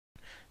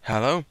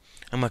Hello,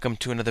 and welcome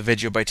to another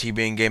video by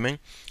TBN Gaming.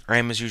 I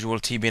am, as usual,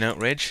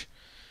 TBN-Outrage.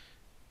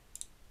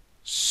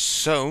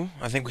 So,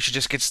 I think we should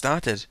just get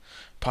started.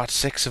 Part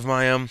 6 of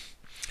my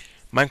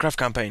Minecraft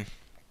campaign.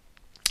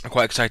 I'm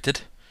quite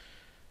excited.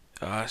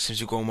 Seems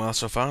to be going well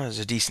so far. There's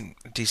a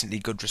decently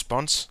good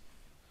response.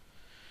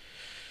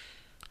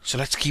 So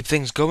let's keep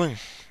things going.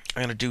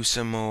 I'm going to do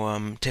some more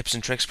tips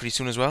and tricks pretty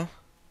soon as well.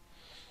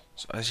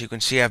 So as you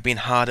can see, I've been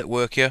hard at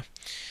work here.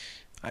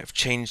 I've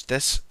changed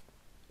this.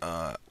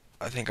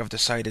 I think I've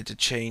decided to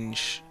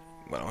change...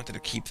 Well, I wanted to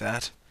keep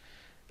that.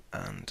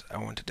 And I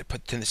wanted to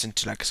turn this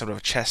into like a sort of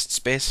a chest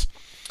space,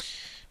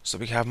 so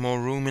we have more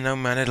room in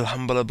my little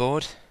humble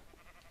abode.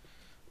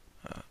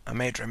 I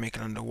may try and make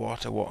an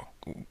underwater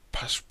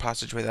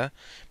passageway there,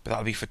 but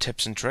that'll be for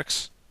tips and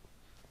tricks.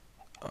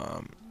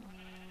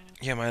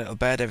 Yeah, my little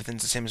bed,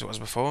 everything's the same as it was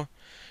before.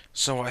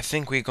 So what I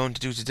think we're going to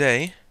do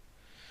today,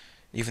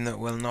 even though it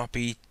will not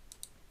be...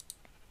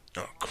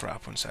 Oh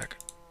crap, one sec.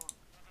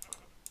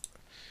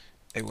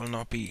 It will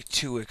not be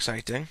too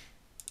exciting,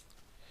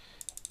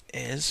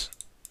 is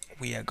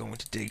we are going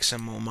to dig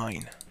some more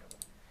mine.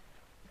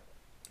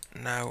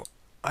 Now,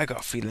 I got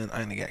a feeling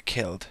I'm gonna get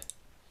killed.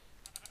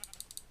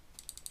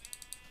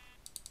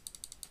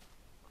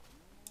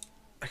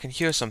 I can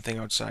hear something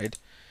outside,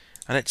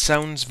 and it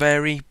sounds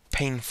very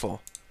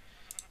painful.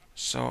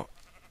 So,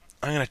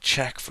 I'm gonna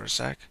check for a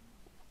sec,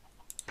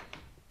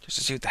 just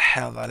to see what the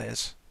hell that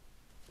is.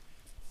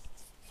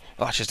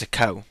 Oh, it's just a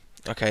cow.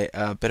 Okay,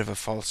 a bit of a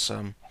false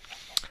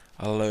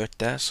alert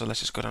there, so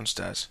let's just go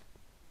downstairs.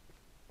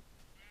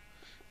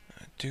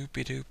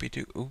 Doopy doopy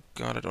doo. Oh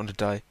god, I don't want to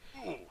die.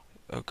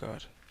 Oh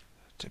god.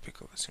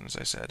 Typical, as soon as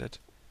I said it,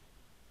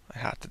 I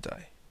had to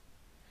die.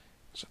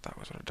 So that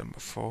was what I've done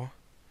before.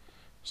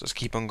 So let's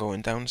keep on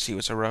going down, see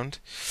what's around.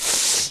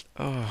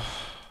 Oh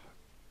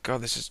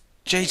god, this is...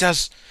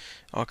 Jesus!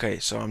 Okay,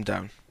 so I'm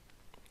down.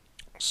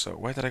 So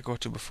where did I go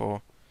to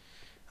before?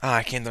 Ah,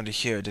 I came down to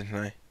here, didn't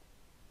I?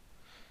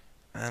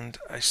 And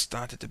I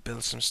started to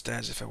build some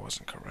stairs, if I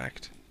wasn't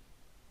correct.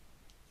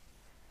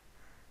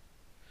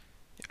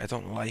 I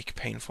don't like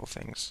painful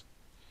things.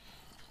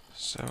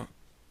 So,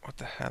 what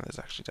the hell is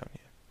actually down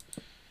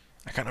here?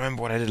 I can't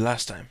remember what I did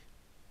last time.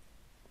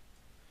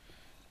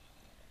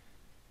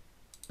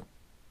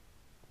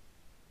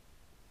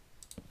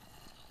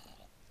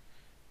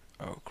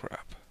 Oh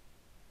crap.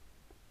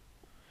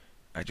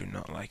 I do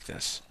not like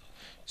this.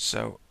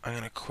 So, I'm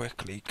gonna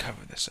quickly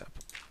cover this up.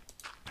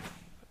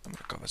 Oh my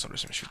god, that's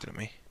already shooting at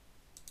me.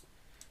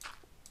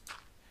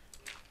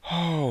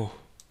 Oh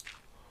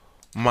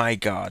my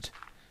god.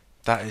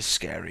 That is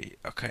scary.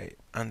 Okay,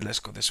 and let's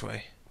go this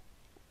way.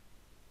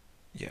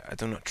 Yeah, I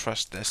do not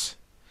trust this.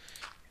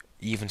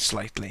 Even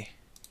slightly.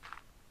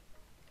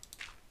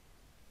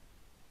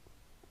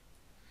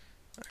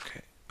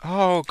 Okay.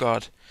 Oh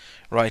god.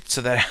 Right,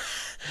 so there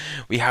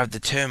we have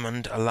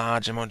determined a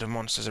large amount of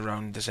monsters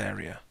around this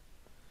area.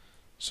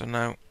 So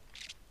now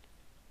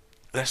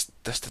let's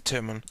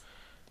determine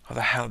how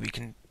the hell we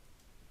can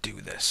do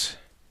this.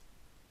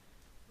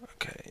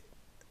 Okay.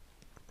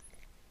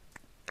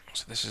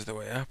 So this is the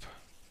way up.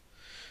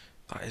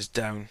 That is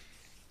down.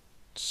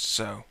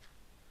 So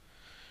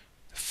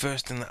the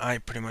first thing that I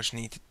pretty much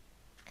need to...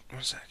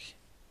 One sec.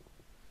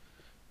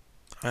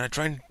 I'm going to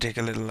try and dig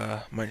a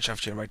little mine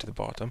shaft here right to the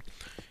bottom.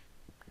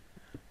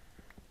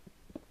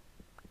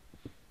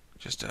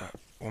 Just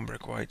one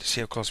brick wide to see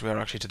how close we are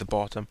actually to the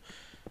bottom.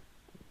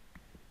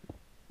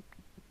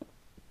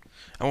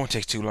 It won't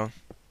take too long.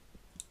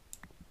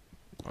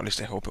 Or at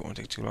least I hope it won't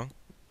take too long.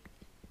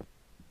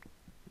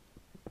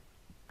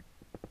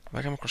 Have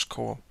I come across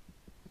coal?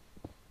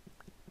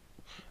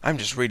 I'm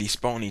just really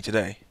spawny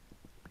today.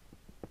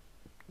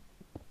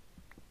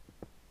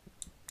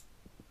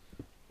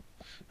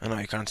 I know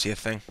you can't see a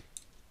thing.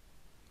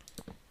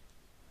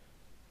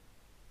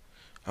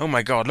 Oh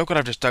my god, look what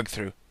I've just dug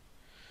through.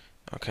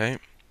 Okay.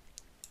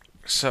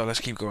 So let's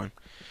keep going.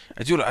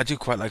 I do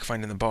quite like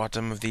finding the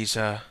bottom of these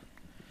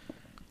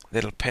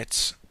little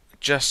pits,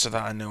 just so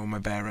that I know my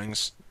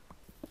bearings.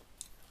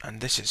 And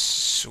this is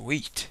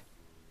sweet.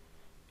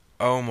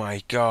 Oh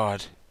my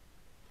god.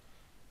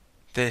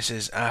 This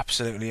is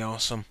absolutely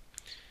awesome.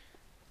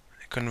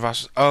 I couldn't have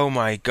asked... Oh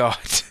my god.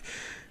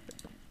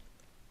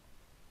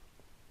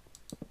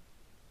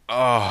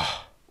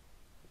 Oh.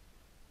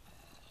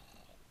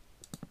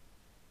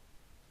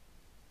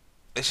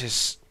 This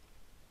is...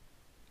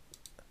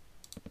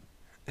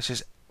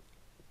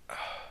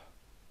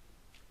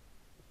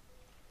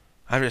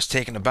 I'm just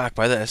taken aback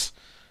by this.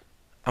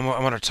 I'm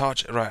on a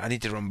torch. Right, I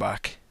need to run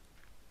back.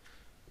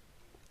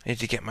 I need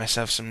to get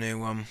myself some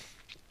new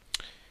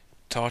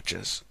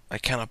torches. I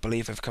cannot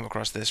believe I've come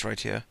across this right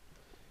here.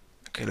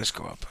 Okay, let's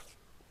go up.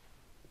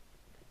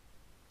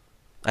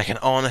 I can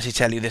honestly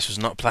tell you this was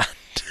not planned.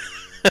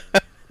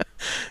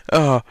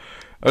 Oh,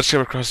 I just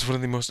came across one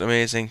of the most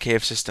amazing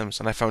cave systems,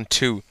 and I found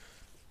two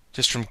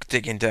just from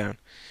digging down.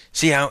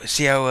 See how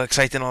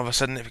exciting all of a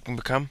sudden it can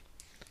become.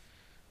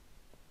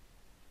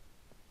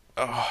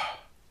 Oh,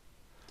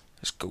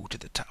 let's go to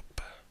the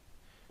top.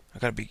 I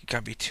can't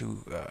be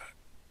too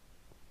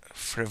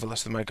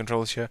frivolous with my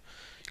controls here,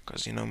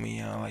 because you know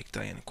me, I like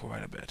dying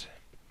quite a bit.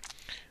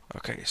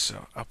 Okay,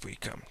 so up we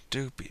come.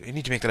 You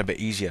need to make that a bit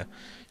easier.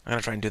 I'm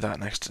gonna try and do that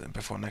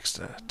before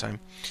next time.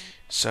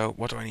 So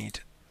what do I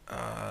need?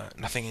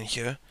 Nothing in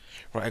here.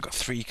 Right, I got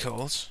 3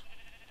 coals,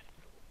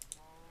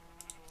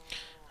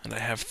 and I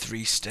have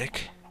 3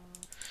 stick.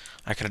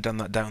 I could have done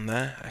that down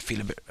there. I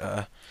feel a bit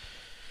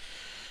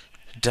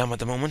dumb at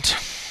the moment.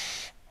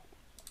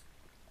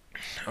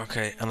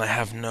 Okay, and I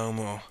have no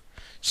more.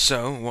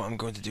 So what I'm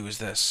going to do is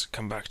this: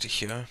 come back to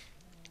here,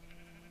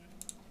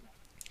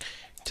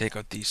 take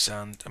out these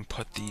sand, and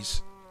put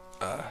these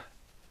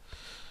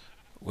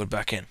wood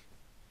back in.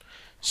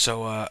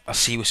 So I'll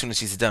see you as soon as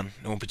these are done.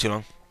 It won't be too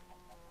long.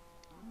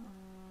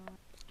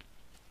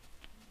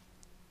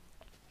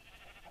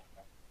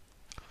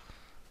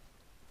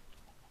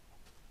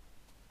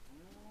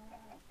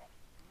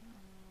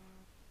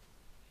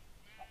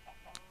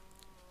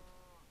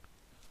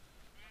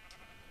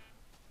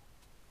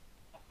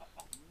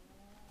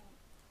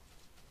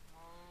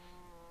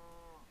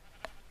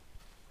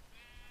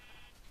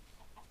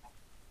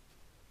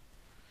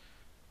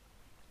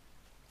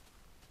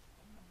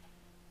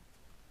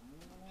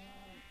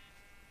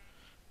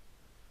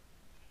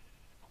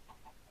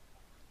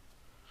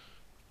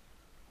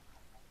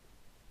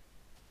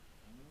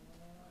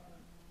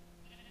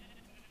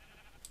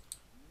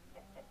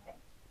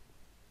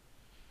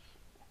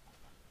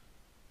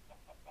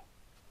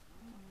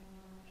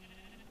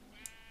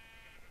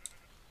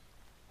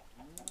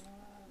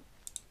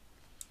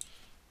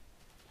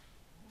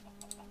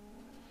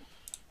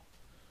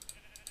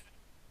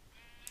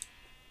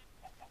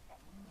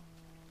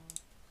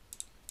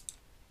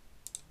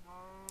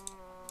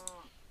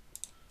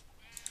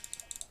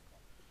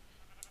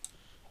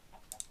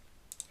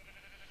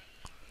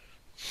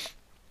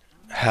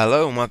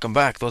 Hello and welcome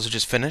back. Those are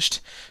just finished.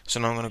 So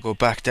now I'm going to go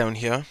back down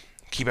here.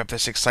 Keep up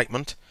this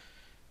excitement.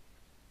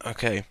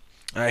 Okay.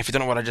 If you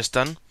don't know what I just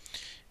done,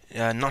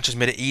 not just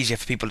made it easier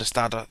for people to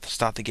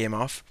start the game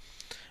off.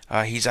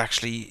 He's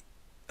actually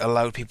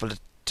allowed people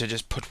to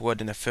just put wood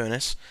in a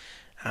furnace,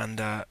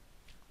 and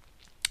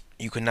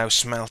you can now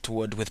smelt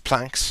wood with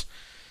planks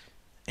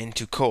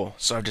into coal.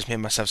 So I've just made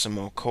myself some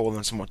more coal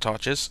and some more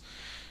torches.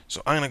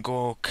 So I'm going to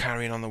go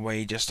carrying on the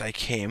way just I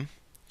came.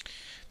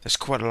 There's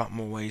quite a lot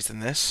more ways than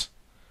this,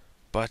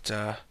 but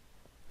I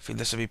feel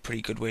this would be a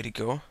pretty good way to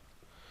go.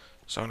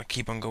 So I'm going to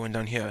keep on going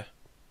down here.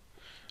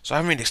 So I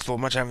haven't really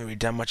explored much, I haven't really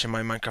done much in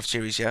my Minecraft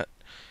series yet,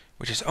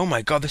 which is, oh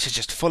my god, this is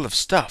just full of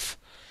stuff.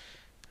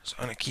 So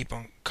I'm going to keep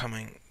on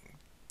coming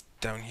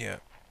down here.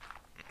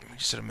 Let me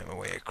just sort of make my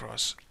way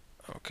across.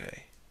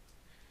 Okay.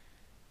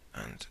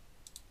 And,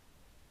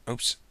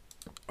 oops.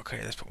 Okay,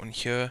 let's put one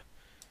here.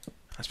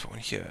 Let's put one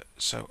here.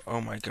 So,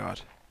 oh my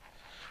god.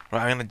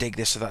 Right, I'm going to dig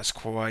this so that's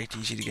quite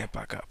easy to get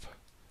back up.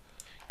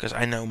 Because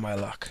I know my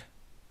luck.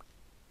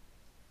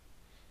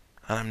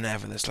 And I'm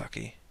never this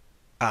lucky.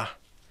 Ah.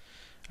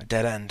 A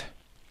dead end.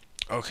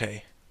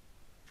 Okay.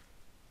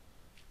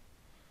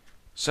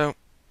 So,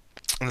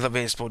 another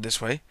way explored this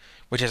way.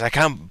 Which is, I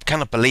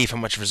cannot believe how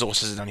much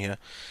resources are down here.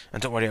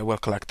 And don't worry, I will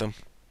collect them.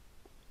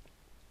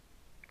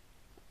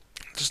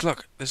 Just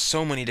look, there's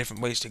so many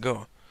different ways to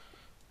go.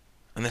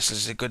 And this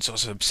is a good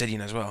source of obsidian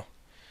as well.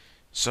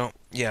 So,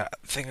 yeah,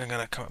 I think I'm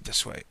going to come up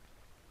this way.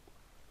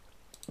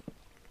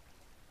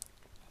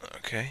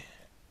 Okay.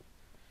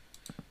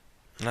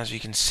 And as you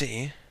can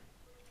see,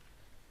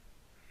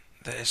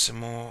 there is some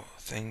more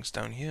things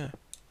down here.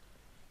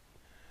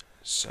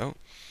 So,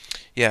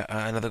 yeah,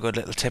 another good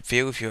little tip for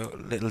you if you're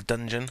little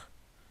dungeon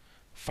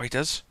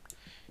fighters.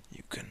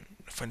 You can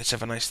find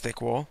yourself a nice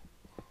thick wall.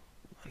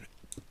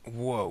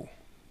 Whoa.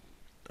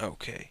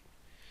 Okay.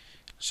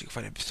 So you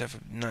can find yourself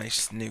a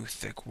nice new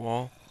thick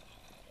wall.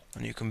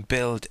 And you can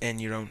build in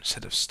your own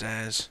set of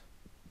stairs.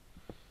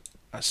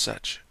 As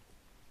such.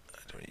 I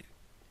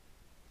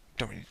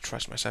don't really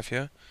trust myself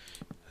here.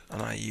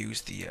 And I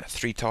use the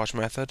 3-torch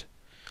method.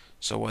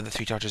 So where the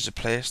 3 torches are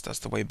placed, that's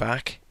the way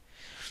back.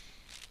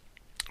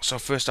 So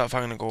first off,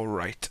 I'm going to go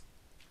right.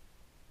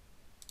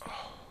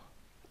 Oh.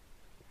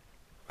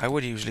 I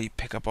would usually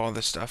pick up all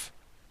this stuff,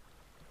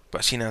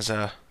 but seeing as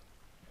I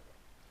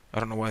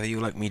don't know whether you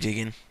like me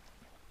digging,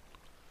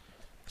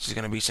 this is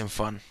going to be some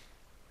fun.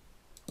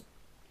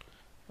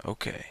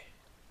 Okay.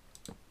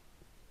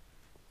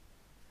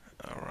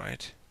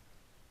 Alright.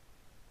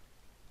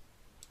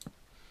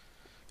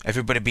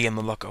 Everybody be on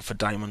the lookout for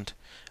diamond.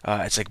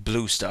 It's like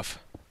blue stuff.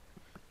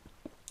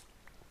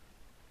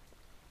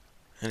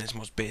 And it's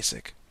most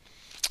basic.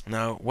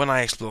 Now, when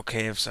I explore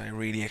caves, I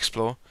really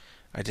explore.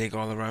 I dig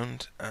all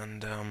around,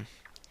 and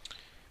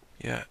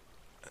yeah,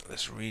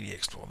 let's really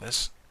explore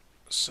this.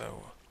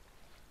 So,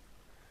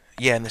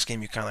 yeah, in this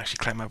game you can actually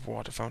climb up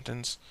water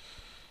fountains.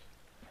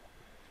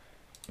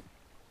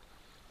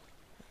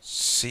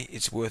 See,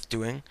 it's worth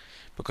doing,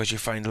 because you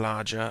find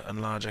larger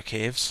and larger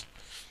caves.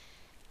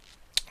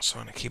 So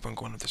I'm going to keep on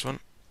going with this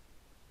one.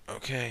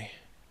 Okay.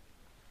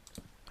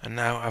 And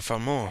now I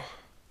found more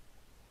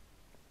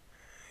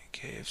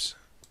caves.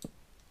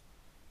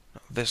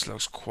 Now, this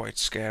looks quite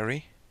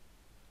scary.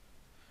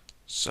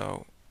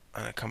 So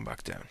I'm gonna come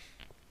back down.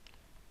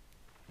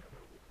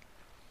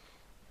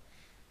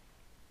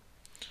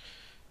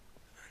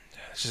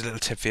 This is a little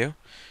tip for you.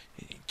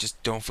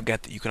 Just don't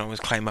forget that you can always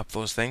climb up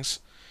those things.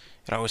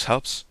 It always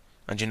helps.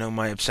 And you know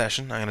my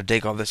obsession. I'm gonna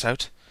dig all this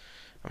out.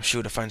 I'm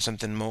sure to find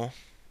something more.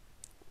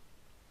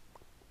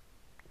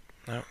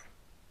 No.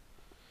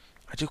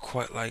 I do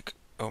quite like...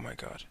 Oh my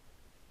god.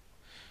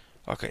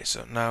 Okay,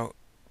 so now,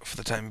 for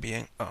the time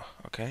being... Oh,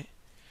 okay.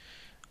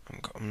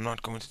 I'm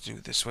not going to do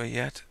it this way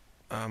yet.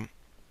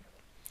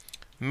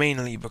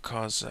 Mainly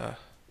because... I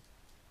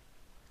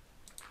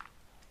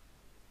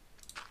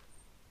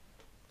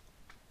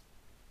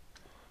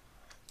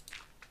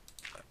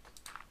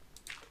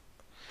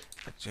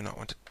do not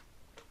want to...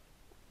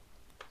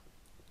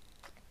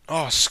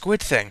 Oh,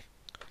 squid thing!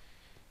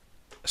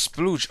 A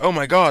splooge. Oh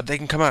my god, they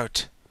can come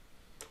out.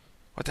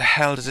 What the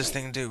hell does this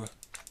thing do?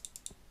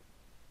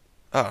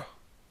 Oh.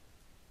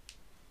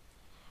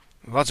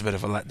 Well, that's a bit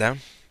of a letdown.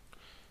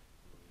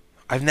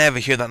 I've never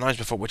heard that noise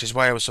before, which is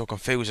why I was so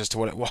confused as to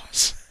what it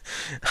was.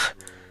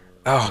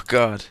 Oh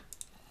god.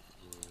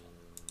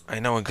 I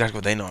know exactly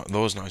what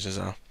those noises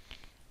are.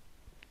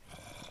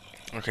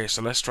 Okay,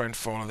 so let's try and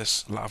follow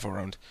this lava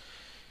around.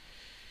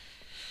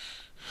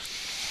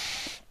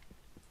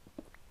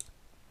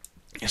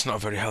 It's not a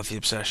very healthy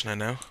obsession, I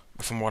know.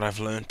 But from what I've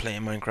learned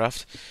playing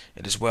Minecraft,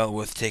 it is well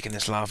worth taking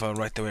this lava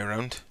right the way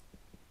around.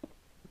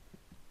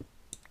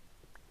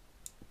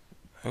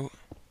 Oh.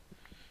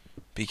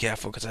 Be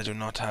careful, because I do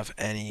not have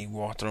any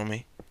water on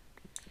me.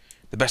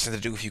 The best thing to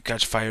do if you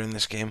catch fire in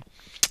this game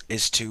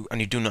is to, and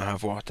you do not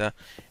have water,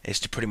 is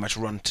to pretty much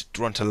run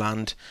to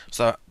land.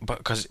 So,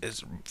 because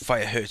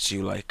fire hurts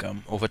you like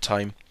over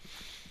time.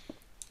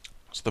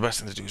 So the best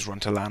thing to do is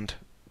run to land,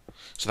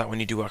 so that when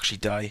you do actually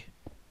die,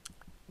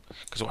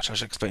 because watch, I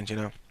should explain to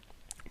you now.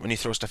 When you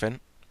throw stuff in,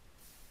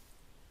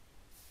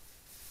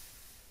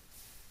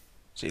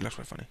 see, it looks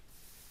quite funny.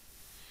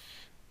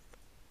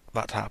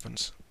 That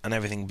happens, and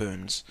everything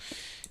burns.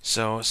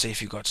 So, say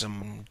if you got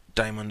some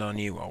diamond on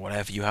you, or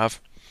whatever you have,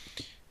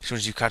 as soon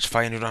as you catch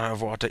fire and you don't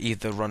have water,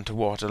 either run to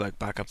water, like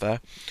back up there,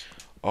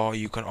 or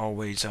you can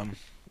always,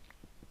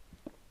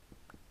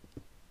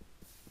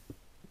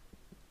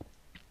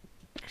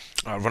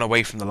 run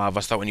away from the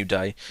lava, so that when you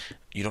die,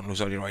 you don't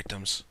lose all your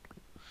items.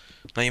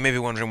 Now, you may be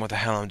wondering what the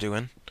hell I'm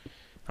doing.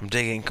 I'm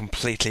digging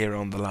completely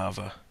around the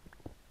lava.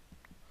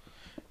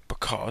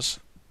 Because,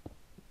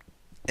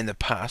 in the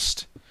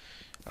past,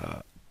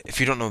 if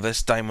you don't know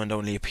this, diamond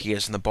only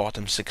appears in the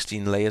bottom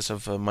 16 layers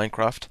of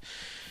Minecraft,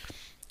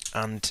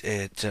 and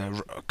it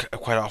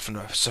quite often,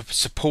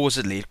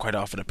 supposedly, it quite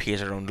often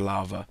appears around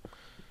lava.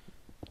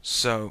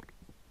 So,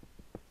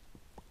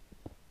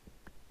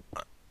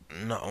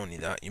 not only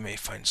that, you may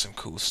find some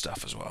cool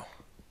stuff as well.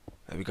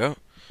 There we go.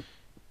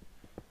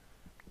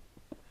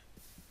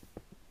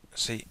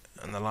 See,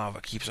 and the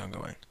lava keeps on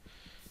going.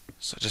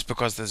 So just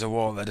because there's a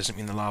wall, that doesn't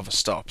mean the lava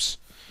stops.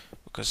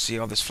 Because see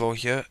all this floor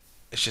here?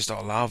 It's just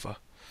all lava.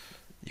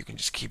 You can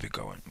just keep it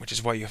going, which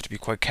is why you have to be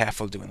quite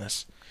careful doing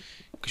this,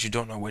 because you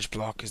don't know which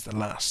block is the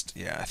last.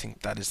 Yeah, I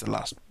think that is the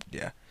last.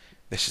 Yeah,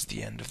 this is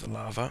the end of the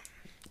lava.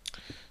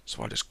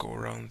 So I'll just go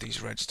around these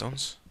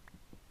redstones.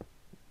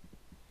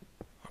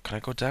 Oh, can I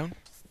go down?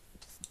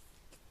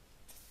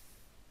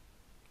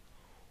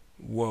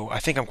 Whoa, I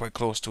think I'm quite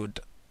close to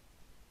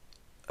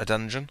a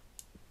dungeon.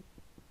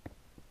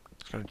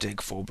 Just gonna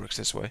dig 4 bricks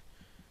this way.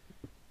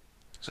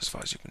 It's as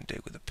far as you can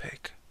dig with a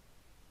pick.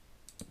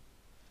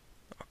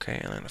 Okay,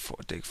 and I'm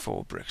gonna dig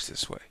 4 bricks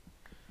this way.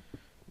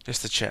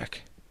 Just to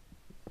check.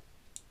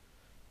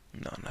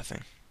 No,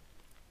 nothing.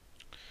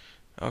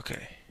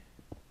 Okay.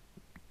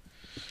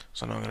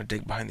 So now I'm gonna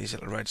dig behind these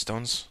little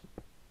redstones.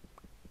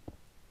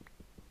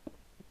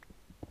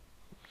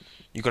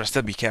 You gotta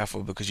still be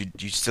careful because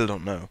you still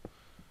don't know.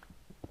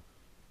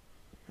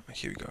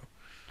 Here we go.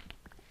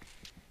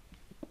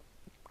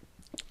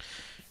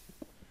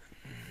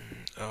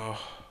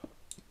 Oh,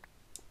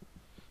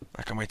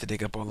 I can't wait to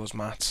dig up all those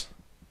mats.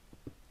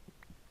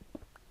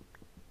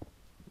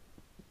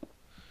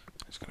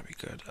 It's gonna be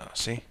good.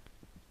 See?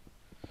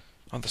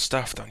 Oh, the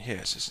stuff down here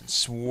is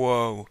just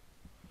whoa.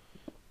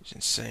 It's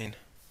insane.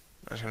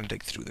 I'm just gonna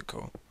dig through the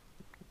coal.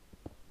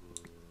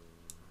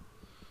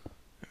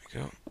 There we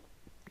go.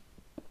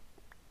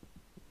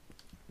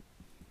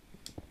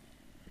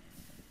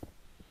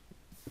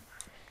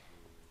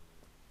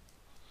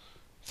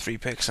 Three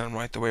picks and I'm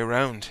right the way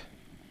around.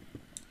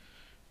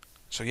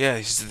 So yeah,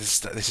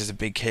 this is a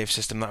big cave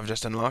system that I've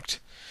just unlocked.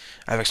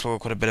 I've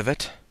explored quite a bit of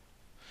it,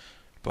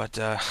 but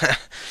I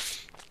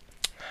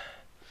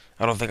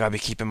don't think I'll be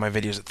keeping my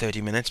videos at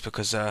 30 minutes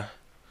because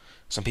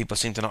some people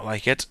seem to not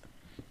like it.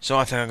 So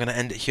I think I'm going to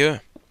end it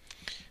here.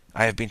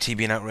 I have been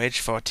TBN-Outrage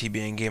for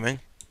TBN Gaming.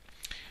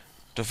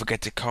 Don't forget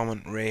to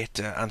comment, rate,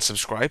 and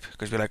subscribe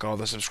because we like all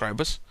the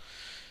subscribers.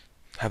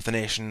 Have the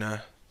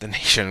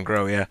nation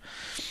grow, yeah.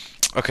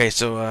 Okay,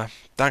 so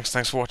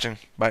thanks for watching.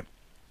 Bye.